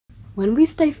When we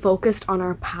stay focused on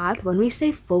our path, when we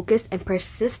stay focused and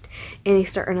persist in a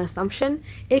certain assumption,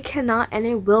 it cannot and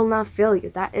it will not fail you.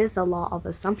 That is the law of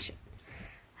assumption.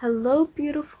 Hello,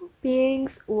 beautiful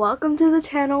beings. Welcome to the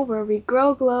channel where we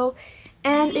grow, glow,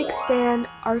 and expand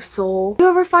our soul. Do you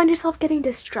ever find yourself getting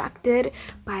distracted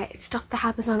by stuff that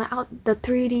happens on the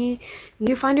 3D? Do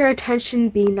you find your attention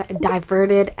being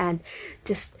diverted and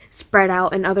just spread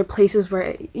out in other places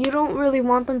where you don't really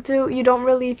want them to, you don't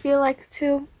really feel like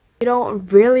to, you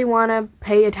don't really want to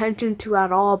pay attention to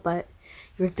at all, but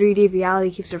your 3D reality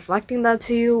keeps reflecting that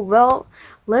to you? Well,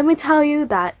 let me tell you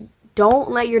that don't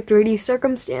let your 3D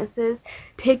circumstances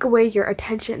take away your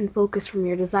attention and focus from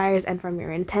your desires and from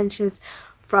your intentions,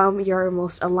 from your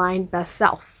most aligned best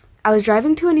self. I was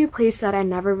driving to a new place that I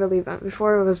never really went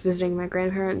before. I was visiting my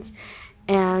grandparents,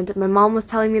 and my mom was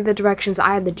telling me the directions.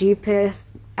 I had the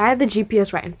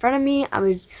GPS right in front of me. I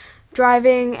was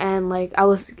driving, and like I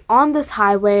was on this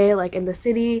highway like in the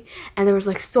city, and there was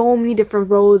like so many different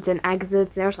roads and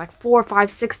exits. There was like 4, 5,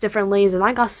 6 different lanes, and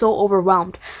I got so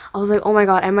overwhelmed. I was like, oh my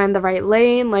god, am I in the right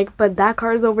lane? Like, but that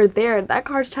car's over there, that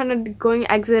car's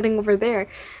exiting over there,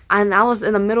 and I was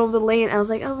in the middle of the lane. I was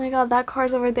like, oh my god, that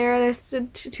car's over there, there's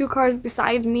two cars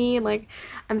beside me. Like,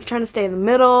 I'm trying to stay in the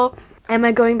middle. Am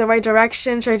I going the right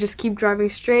direction? Should I just keep driving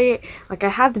straight? Like, I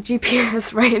had the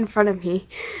GPS right in front of me.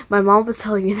 My mom was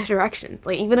telling me the directions.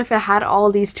 Like, even if I had all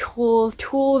these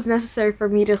tools necessary for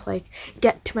me to like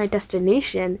get to my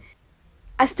destination,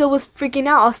 I still was freaking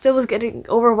out. I still was getting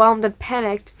overwhelmed and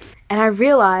panicked. And I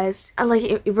realized,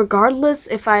 like, regardless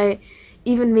if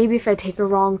maybe if I take a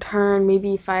wrong turn,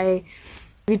 maybe if I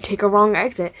take a wrong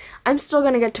exit, I'm still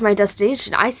gonna get to my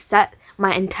destination. I set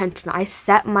my intention. I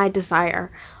set my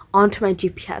desire onto my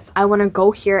GPS. I want to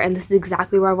go here, and this is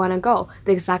exactly where I want to go.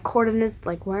 The exact coordinates,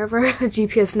 like wherever the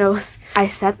GPS knows. I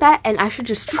set that, and I should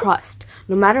just trust.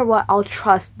 No matter what, I'll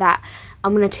trust that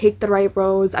I'm going to take the right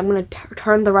roads, I'm going to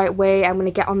turn the right way, I'm going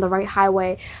to get on the right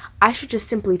highway. I should just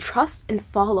simply trust and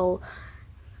follow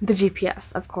the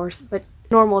GPS, of course, but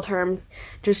normal terms,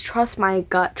 just trust my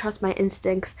gut, trust my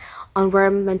instincts on where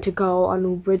I'm meant to go,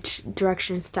 on which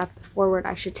direction, step forward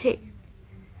I should take.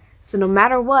 So no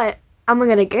matter what, I'm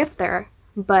gonna get there.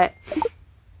 But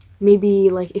maybe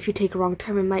like if you take a wrong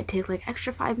turn, it might take like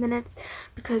extra 5 minutes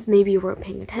because maybe you weren't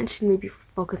paying attention, maybe you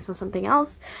focused on something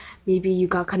else, maybe you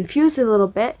got confused a little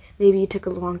bit, maybe you took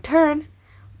a wrong turn,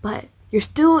 but you're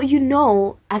still,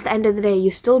 at the end of the day,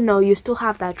 you still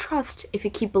have that trust, if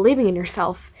you keep believing in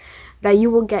yourself, that you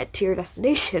will get to your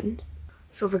destination.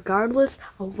 So regardless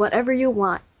of whatever you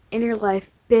want in your life,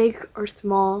 big or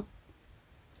small,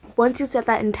 once you set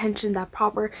that intention, that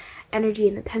proper energy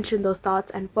and attention, those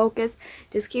thoughts and focus,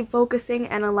 just keep focusing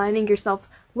and aligning yourself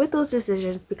with those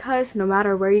decisions, because no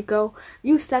matter where you go,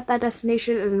 you set that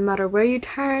destination, and no matter where you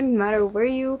turn, no matter where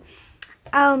you,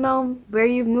 where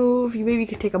you move, maybe you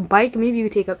could take a bike, maybe you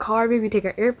take a car, maybe you take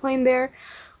an airplane there,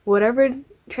 whatever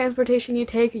transportation you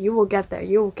take, you will get there.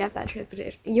 You will get that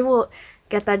transportation. You will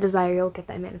get that desire. You'll get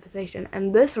that manifestation.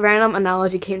 And this random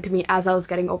analogy came to me as I was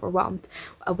getting overwhelmed.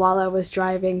 While I was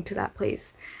driving to that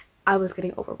place, I was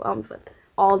getting overwhelmed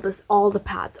with all the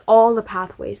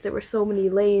pathways. There were so many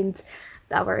lanes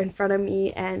that were in front of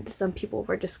me, and some people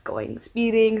were just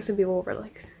speeding. Some people were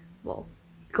like,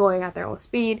 going at their own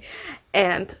speed,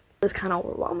 and it was kind of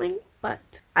overwhelming.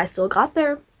 But I still got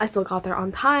there. I still got there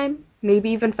on time. Maybe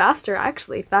even faster,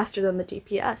 actually. Faster than the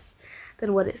GPS,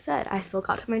 than what it said. I still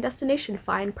got to my destination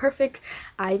fine, perfect.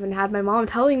 I even had my mom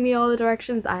telling me all the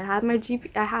directions. I had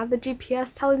the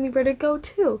GPS telling me where to go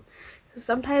too. So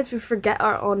sometimes we forget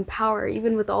our own power,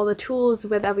 even with all the tools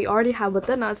that we already have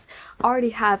within us,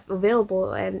 already have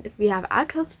available, and we have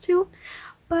access to.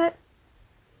 But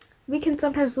we can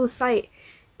sometimes lose sight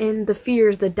in the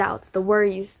fears, the doubts, the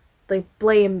worries, the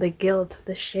blame, the guilt,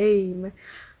 the shame.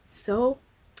 So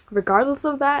regardless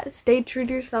of that, stay true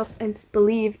to yourself and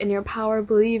believe in your power.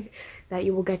 Believe that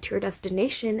you will get to your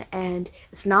destination, and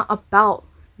it's not about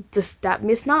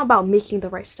it's not about making the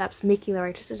right steps, making the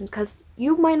right decisions, because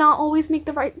you might not always make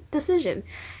the right decision.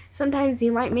 Sometimes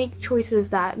you might make choices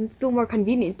that feel more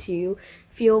convenient to you,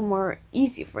 feel more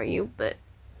easy for you, but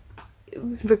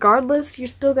regardless, you're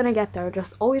still gonna get there.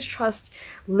 Just always trust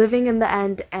living in the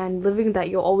end, and living that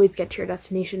you'll always get to your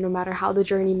destination, no matter how the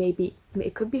journey may be.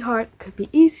 It could be hard, it could be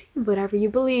easy, whatever you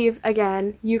believe.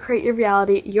 Again, you create your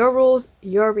reality, your rules,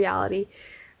 your reality.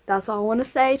 That's all I want to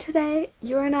say today.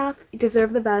 You're enough, you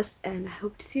deserve the best, and I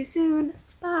hope to see you soon.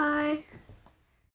 Bye.